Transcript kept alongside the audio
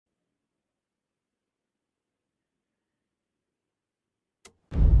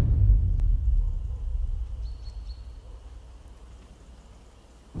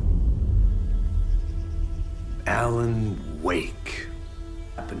Alan Wake.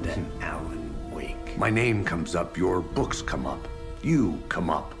 Happened to Alan Wake. My name comes up, your books come up, you come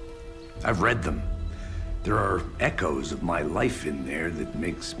up. I've read them. There are echoes of my life in there that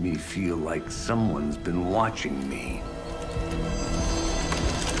makes me feel like someone's been watching me.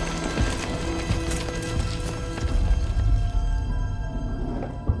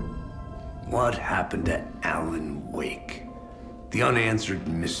 What happened to Alan Wake? The unanswered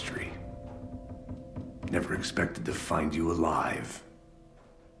mystery. Never expected to find you alive.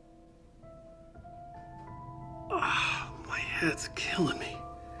 Oh, my head's killing me.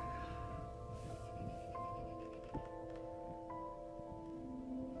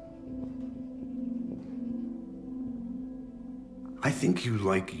 I think you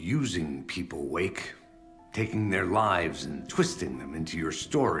like using people, Wake. Taking their lives and twisting them into your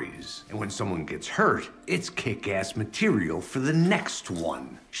stories. And when someone gets hurt, it's kick-ass material for the next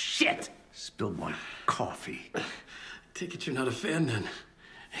one. Shit! Spilled my coffee. Take it you're not a fan then,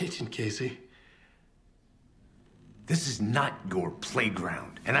 Agent Casey. This is not your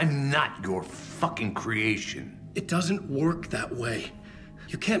playground, and I'm not your fucking creation. It doesn't work that way.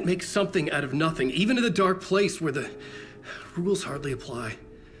 You can't make something out of nothing, even in the dark place where the rules hardly apply.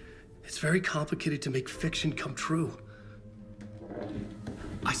 It's very complicated to make fiction come true.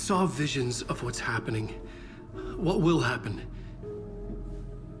 I saw visions of what's happening, what will happen.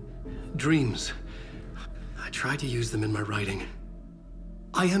 Dreams. I tried to use them in my writing.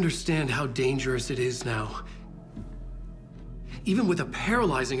 I understand how dangerous it is now, even with a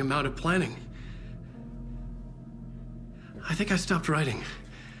paralyzing amount of planning. I think I stopped writing.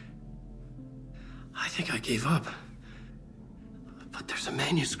 I think I gave up. But there's a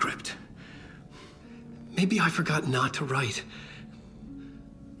manuscript. Maybe I forgot not to write.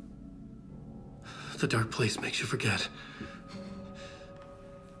 The dark place makes you forget.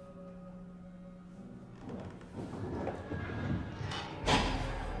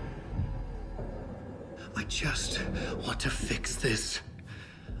 I just want to fix this.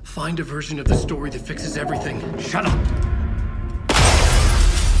 Find a version of the story that fixes everything. Shut up!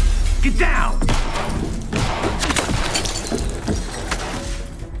 Get down!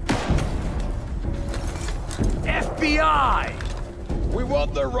 FBI! We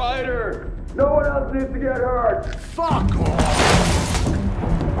want the writer! No one else needs to get hurt! Fuck off!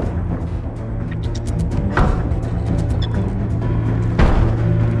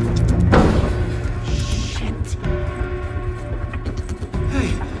 Shit! Hey,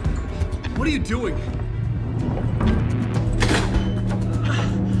 what are you doing?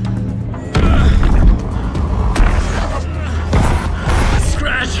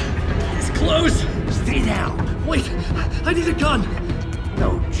 Scratch! He's close! Stay down! Wait, I need a gun!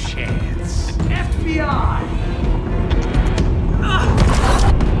 No chance. FBI!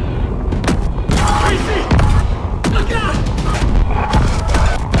 Tracy! Look out!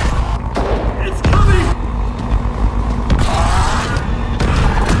 It's coming!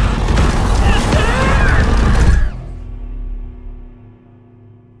 It's there!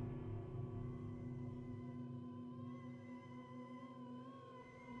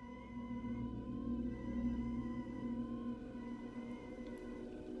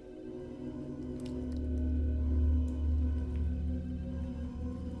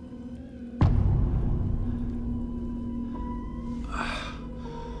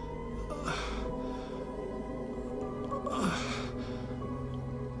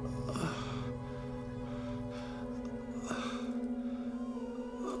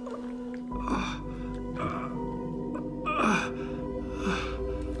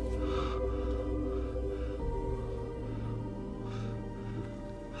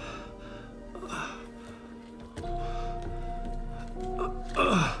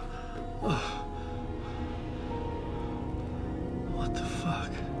 What the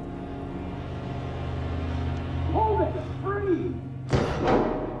fuck? Hold it! Free!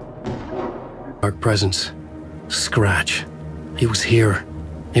 Dark presence. Scratch. He was here,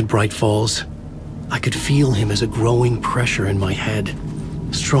 in Bright Falls. I could feel him as a growing pressure in my head,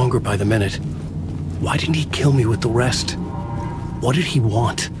 stronger by the minute. Why didn't he kill me with the rest? What did he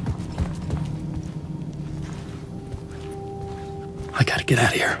want? I gotta get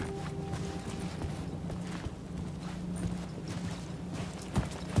out of here.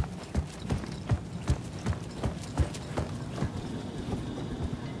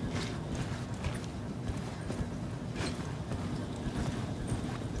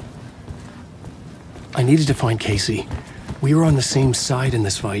 I needed to find Casey. We were on the same side in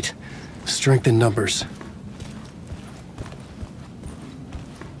this fight. Strength in numbers.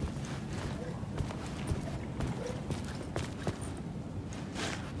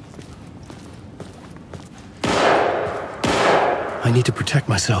 I need to protect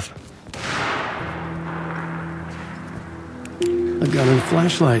myself. A gun and a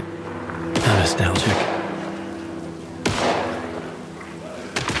flashlight. How nostalgic.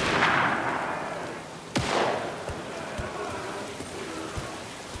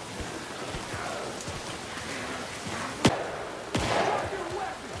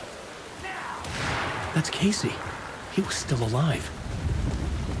 That's Casey. He was still alive.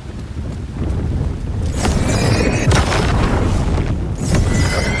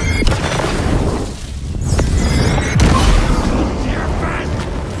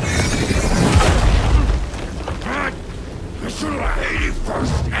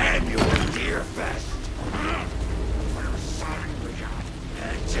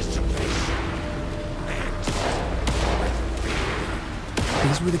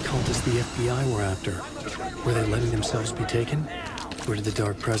 These were the cultists the FBI were after. Were they letting themselves be taken? Or did the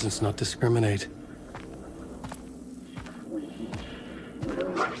dark presence not discriminate?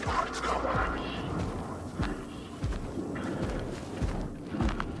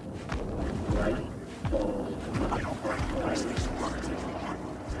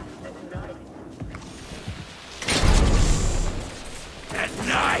 At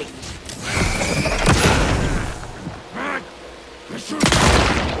night!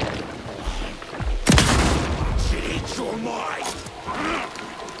 Your mind.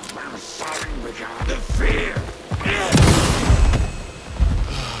 The fear.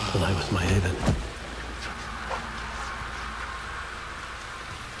 Well, that was my haven.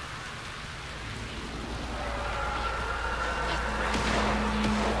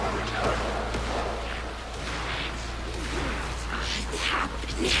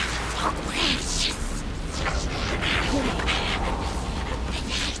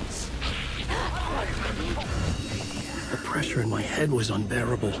 The pressure in my head was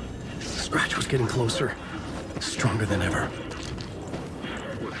unbearable. Scratch was getting closer, stronger than ever.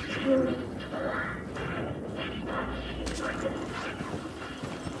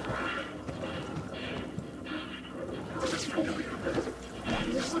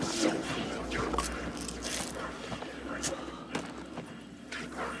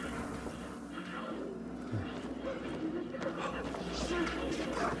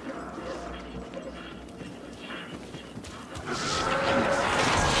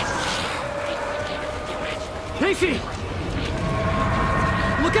 Casey!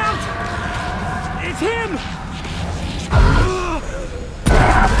 Look out! It's him!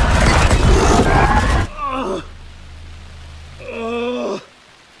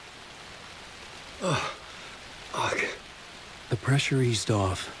 The pressure eased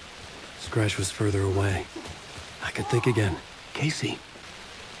off. Scratch was further away. I could think again. Casey.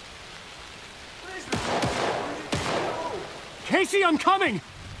 Casey, I'm coming!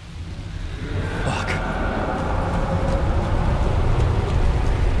 Fuck.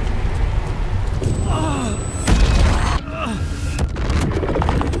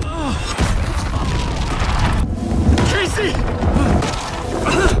 Casey!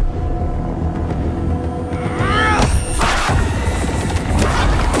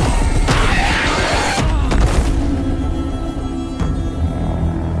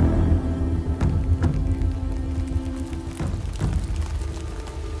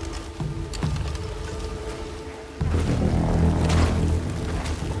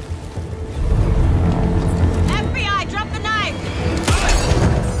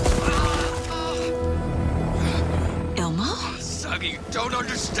 You don't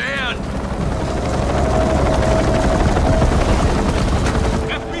understand!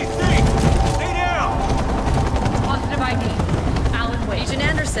 FBC! Stay down! Positive ID. Alan Wade. Agent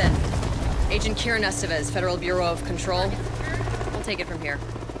Anderson. Agent Kieran Estevez, Federal Bureau of Control. We'll take it from here.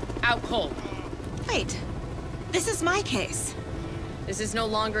 Out cold. Wait. This is my case. This is no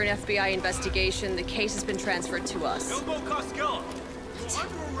longer an FBI investigation. The case has been transferred to us.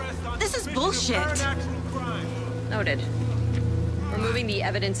 This is bullshit. Noted. We're moving the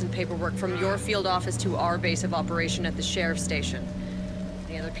evidence and paperwork from your field office to our base of operation at the sheriff's station.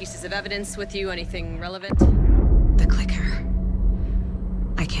 Any other pieces of evidence with you? Anything relevant? The clicker.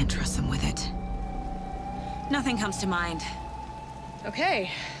 I can't trust them with it. Nothing comes to mind.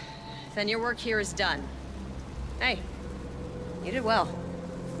 Okay. Then your work here is done. Hey, you did well.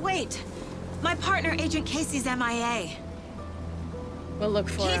 Wait. My partner, Agent Casey's MIA. We'll look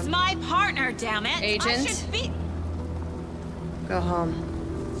for him. He's my partner, damn it! Agent? I should be... Go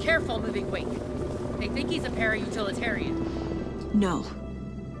home. Careful moving Wake. They think he's a para-utilitarian. No.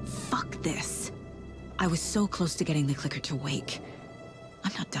 Fuck this. I was so close to getting the clicker to Wake.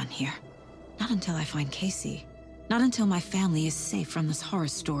 I'm not done here. Not until I find Casey. Not until my family is safe from this horror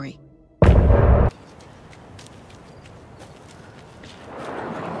story.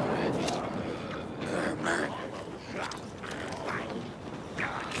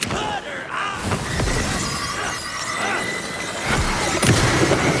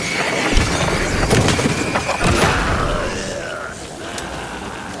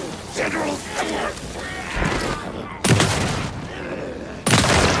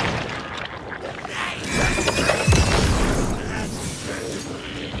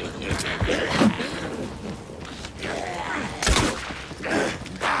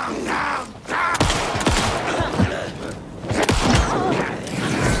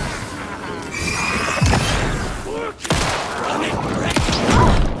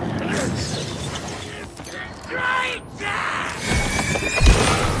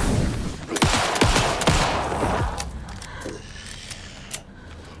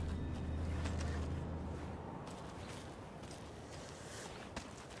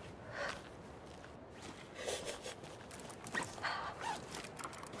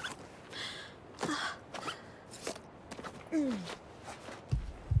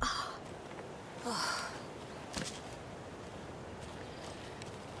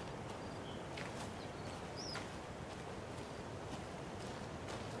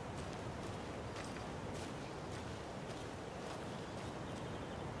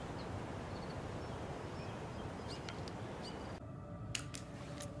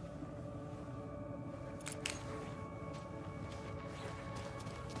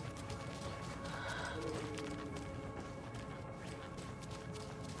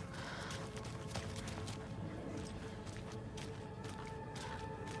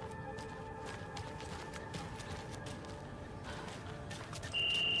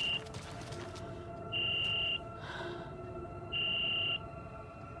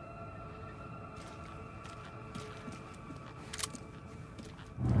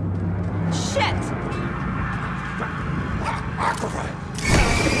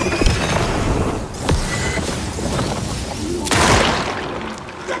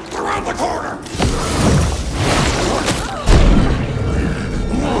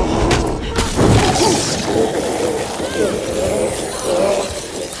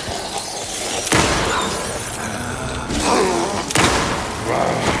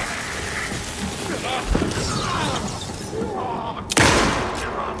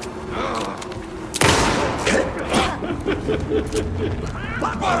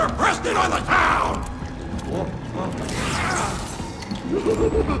 butter pressed in on the town!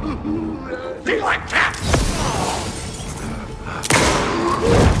 Be like cats!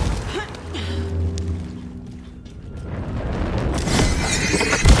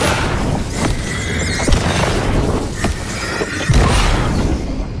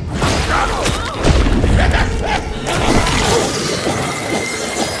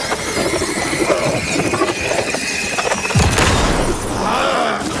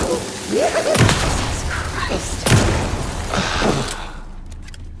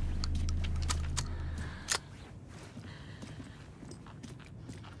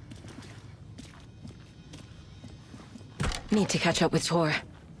 Need to catch up with Tor.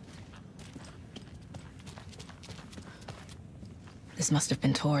 This must have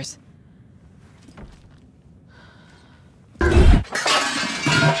been Tor's.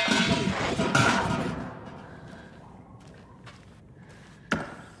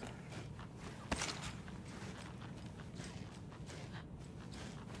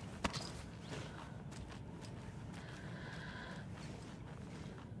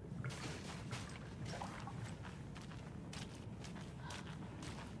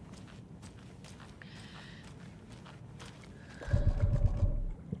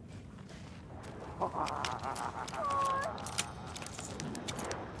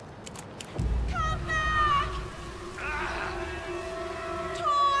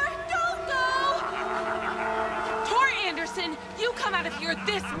 You come out of here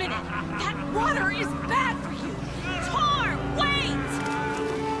this minute! That water is bad for you! Tor, wait!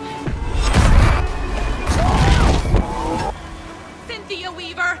 Cynthia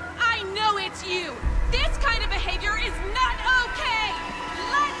Weaver, I know it's you! This kind of behavior is not okay!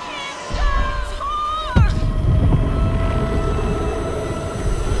 Let him go! Tor!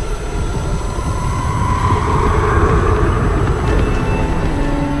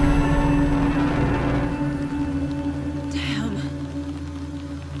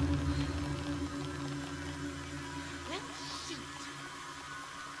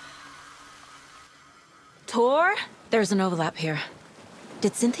 Tor? There's an overlap here.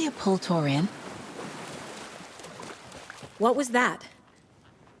 Did Cynthia pull Tor in? What was that?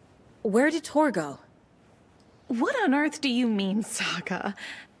 Where did Tor go? What on earth do you mean, Saga?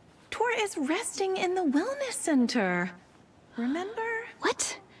 Tor is resting in the wellness center. Remember?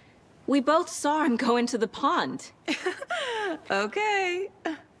 What? We both saw him go into the pond. Okay.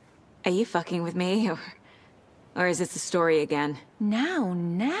 Are you fucking with me, or is this a story again?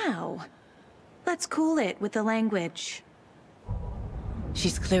 Now. Let's cool it with the language.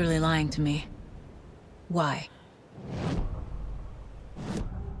 She's clearly lying to me. Why?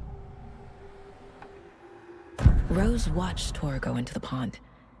 Rose watched Tor go into the pond.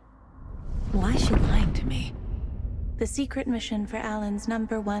 Why is she lying to me? The secret mission for Alan's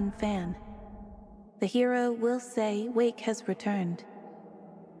 #1 fan. The hero will say Wake has returned.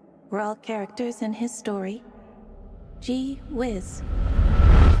 We're all characters in his story. Gee whiz.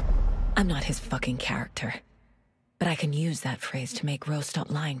 I'm not his fucking character. But I can use that phrase to make Rose stop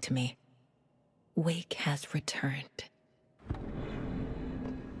lying to me. Wake has returned.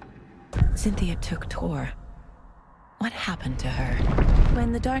 Cynthia took Tor. What happened to her?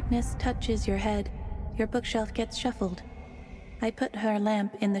 When the darkness touches your head, your bookshelf gets shuffled. I put her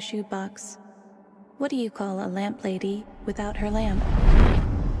lamp in the shoebox. What do you call a lamp lady without her lamp?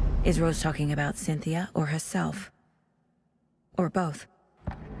 Is Rose talking about Cynthia or herself? Or both?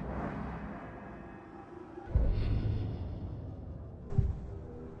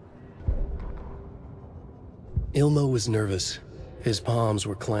 Ilmo was nervous. His palms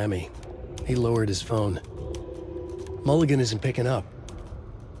were clammy. He lowered his phone. Mulligan isn't picking up.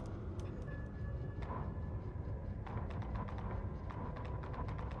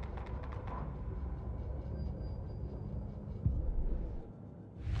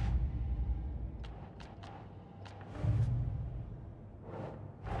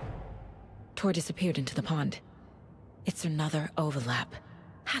 Tor disappeared into the pond. It's another overlap.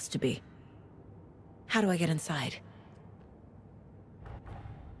 Has to be. How do I get inside?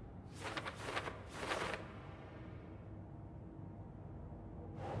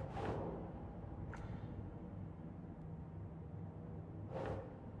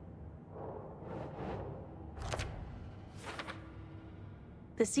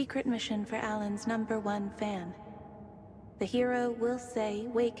 The secret mission for Alan's #1 fan. The hero will say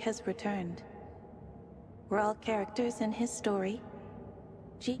Wake has returned. We're all characters in his story.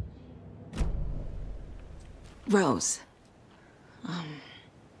 Rose.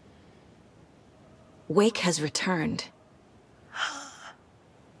 Wake has returned.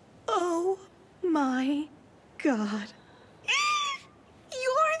 Oh my God.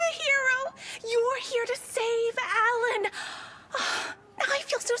 You're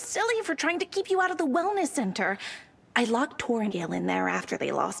for trying to keep you out of the wellness center. I locked Torringale in there after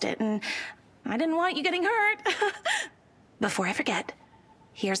they lost it, and I didn't want you getting hurt. Before I forget,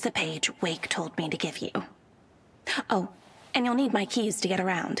 here's the page Wake told me to give you. Oh, and you'll need my keys to get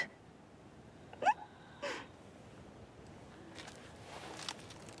around.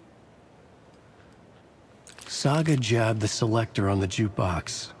 Saga jabbed the selector on the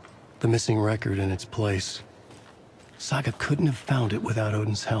jukebox, the missing record in its place. Saga couldn't have found it without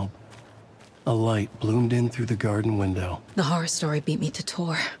Odin's help. A light bloomed in through the garden window. The horror story beat me to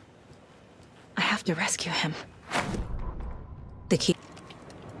Tor. I have to rescue him. The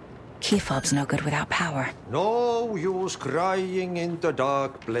key fob's no good without power. No use crying in the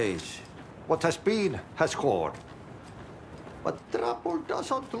dark place. What has been has gone. But trouble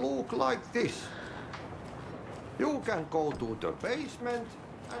doesn't look like this. You can go to the basement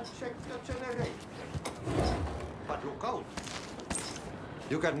and check the generator. But look out.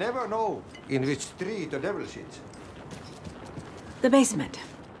 You can never know in which tree the devil sits. The basement.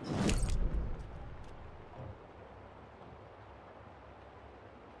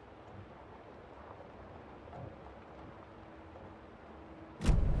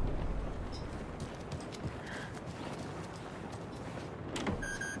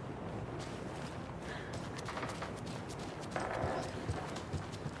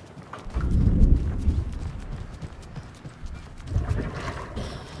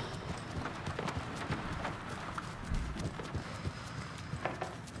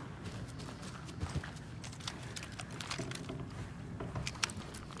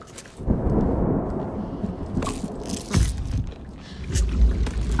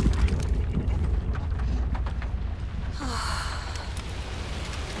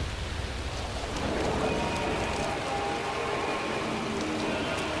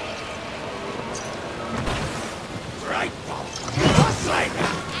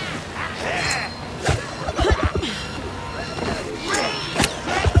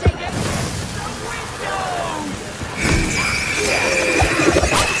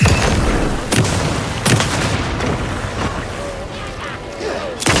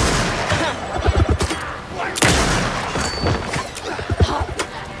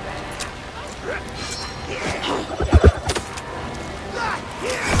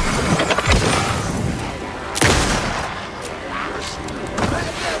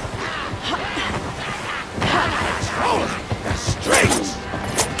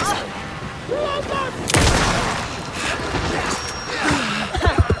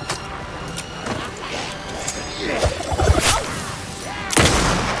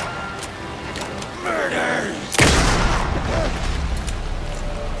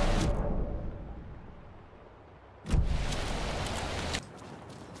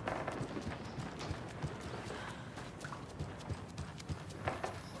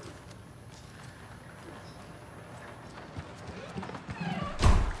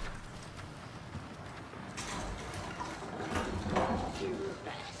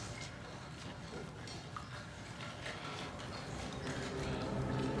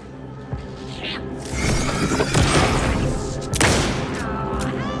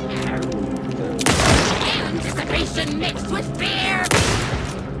 Mixed with fear!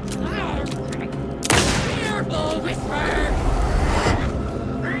 Fearful whisper!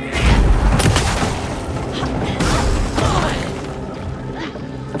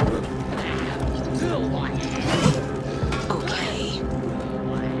 Okay.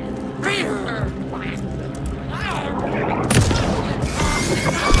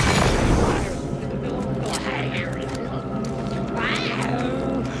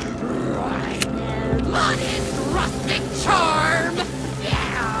 Modest rustic charm!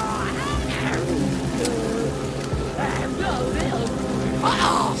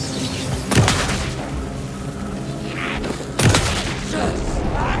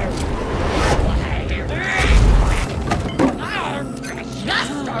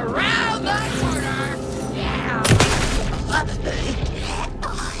 Just around the corner!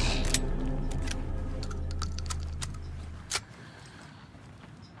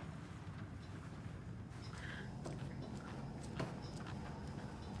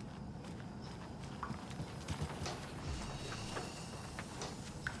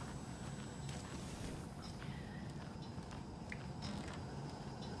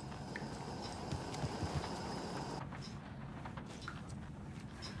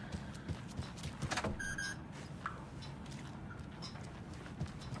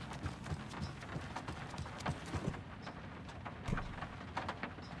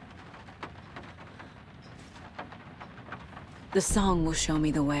 The song will show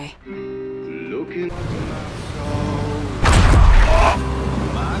me the way. Looking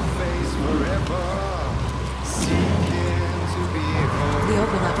my face forever. Seeking to be whole. The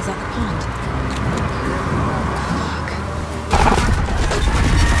overlap is at the pond.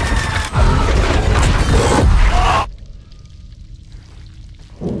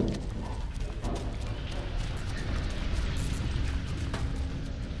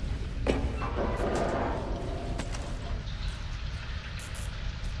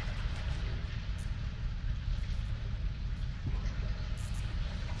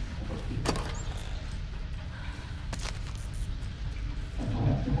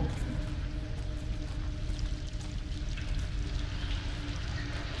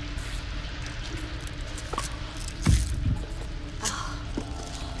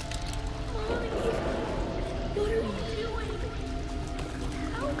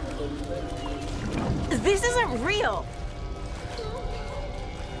 This isn't real!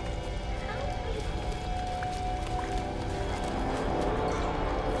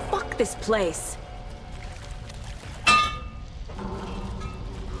 Fuck this place.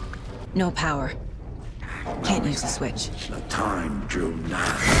 No power. Can't use the switch. The time drew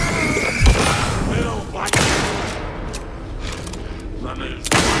nigh.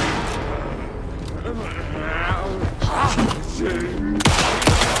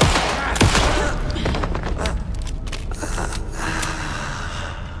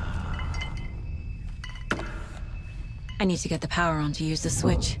 I need to get the power on to use the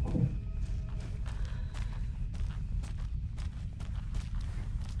switch.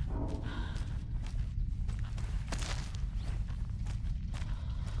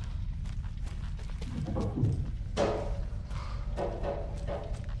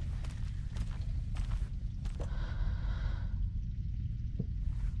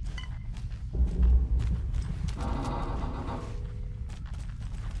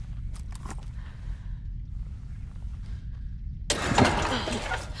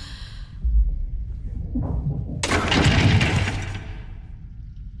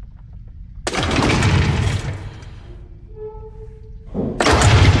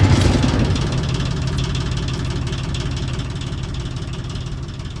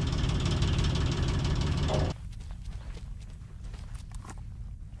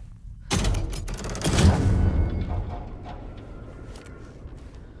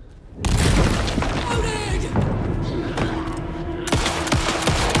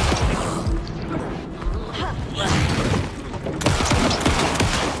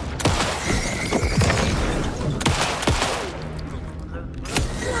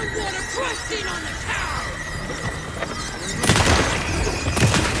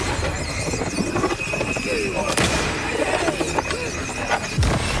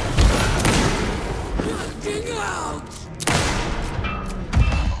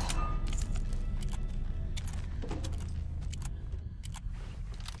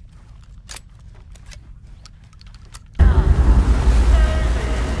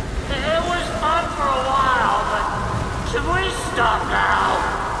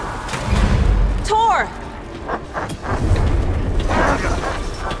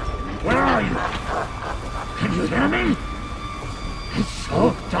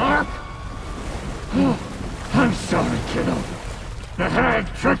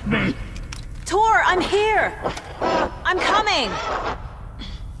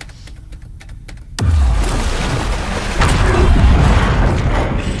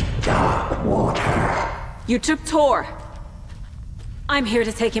 You took Tor. I'm here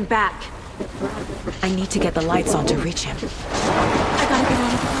to take him back. I need to get the lights on to reach him. I gotta get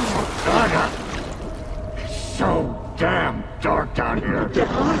out of the tunnel. It's so damn dark down here.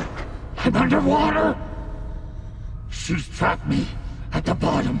 I'm underwater. She's trapped me at the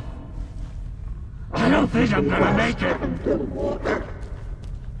bottom. I don't think I'm gonna make it.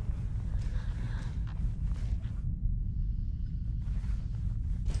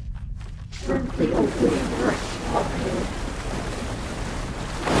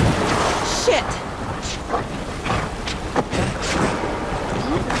 Shit!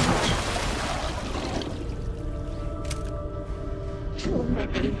 Too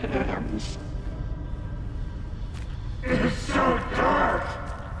many hands. It's so dark.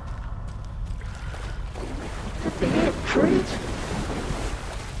 The bad crate.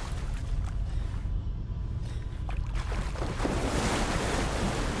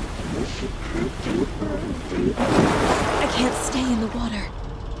 I can't stay in the water.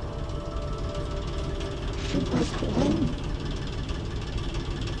 She was home.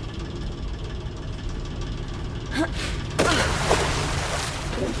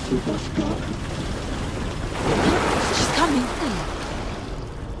 She was gone. She's coming.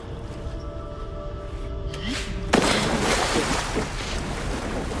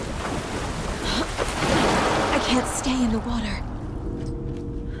 underwater.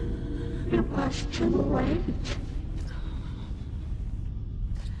 It was too late.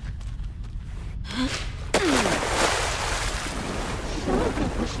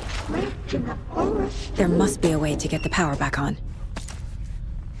 There must be a way to get the power back on.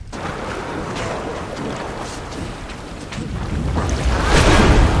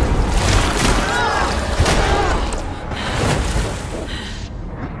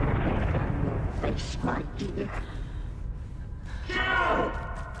 Thanks, my dear.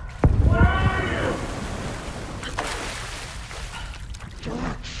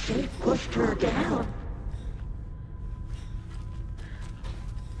 Dark shape pushed her down.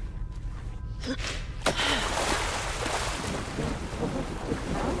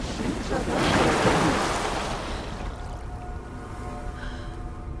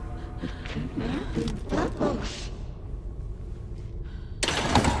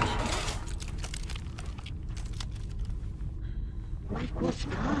 What was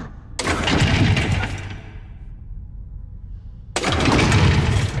that?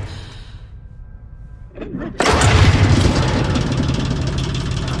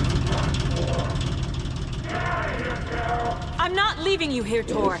 I'm not leaving you here,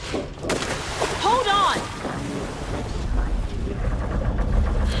 Tor. Hold on!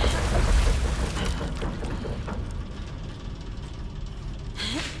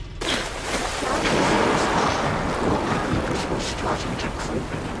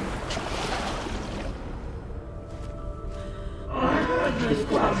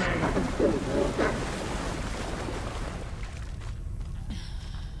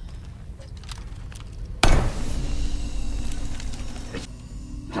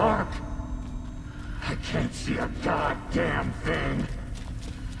 Dark. I can't see a goddamn thing.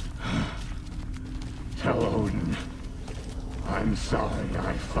 Tell Odin. I'm sorry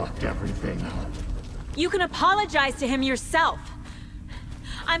I fucked everything up. You can apologize to him yourself.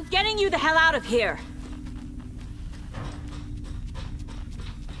 I'm getting you the hell out of here.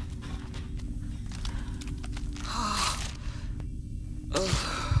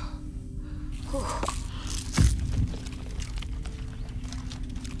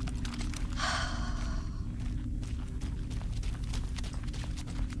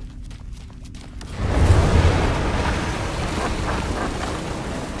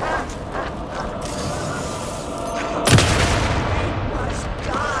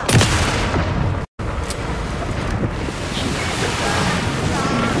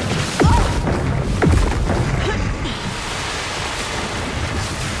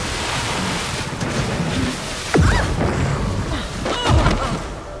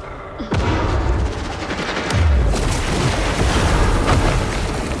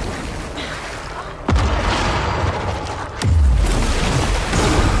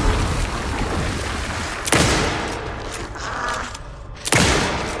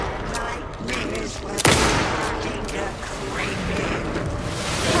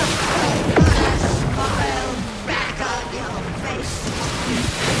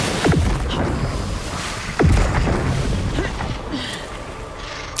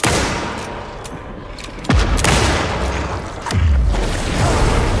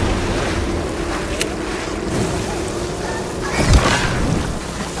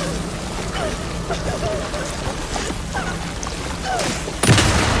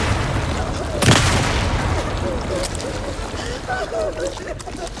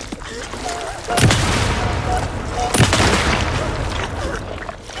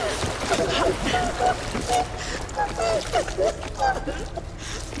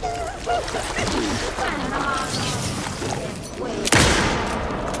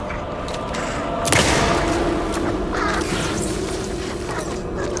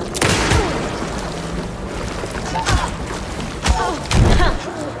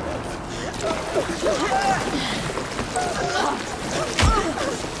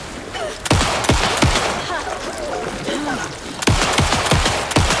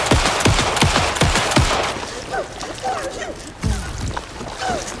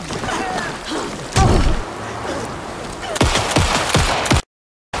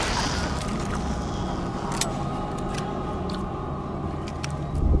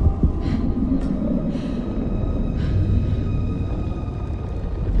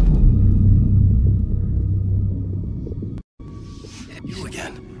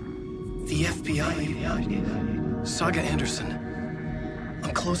 Saga Anderson.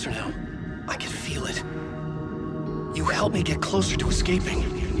 I'm closer now. I can feel it. You helped me get closer to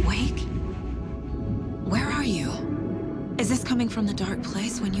escaping. Wake? Where are you? Is this coming from the dark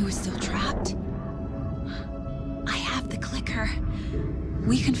place when you were still trapped? I have the clicker.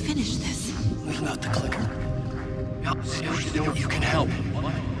 We can finish this. Without the clicker? You can help.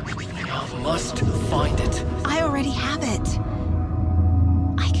 I must find it. I already have it.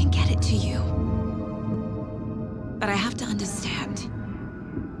 I can get it to you. But I have to understand.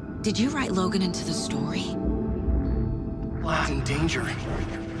 Did you write Logan into the story? Lad's in danger.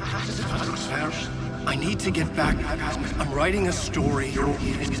 I need to get back. I'm writing a story.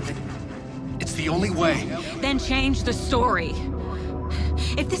 It's the only way. Then change the story.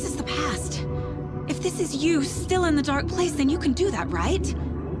 If this is the past, if this is you still in the dark place, then you can do that, right?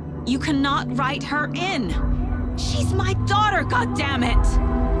 You cannot write her in. She's my daughter, goddammit!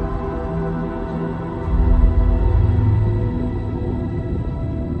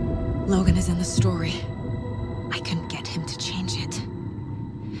 Logan is in the story. I can get him to change it.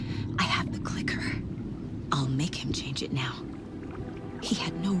 I have the clicker. I'll make him change it now. He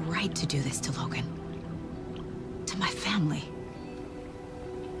had no right to do this to Logan. To my family.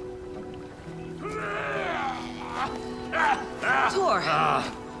 Tor!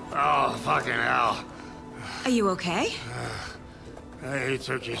 Oh, fucking hell. Are you okay? Hey, you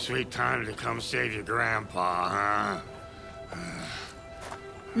took your sweet time to come save your grandpa, huh?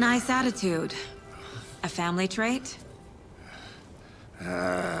 Nice attitude. A family trait?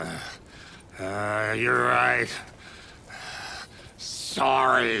 You're right.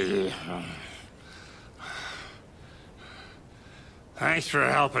 Sorry. Thanks for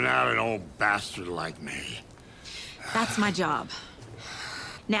helping out an old bastard like me. That's my job.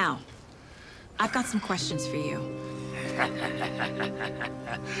 Now, I've got some questions for you.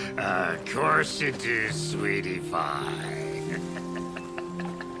 Of course you do, sweetie pie.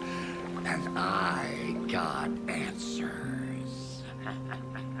 And I got answers.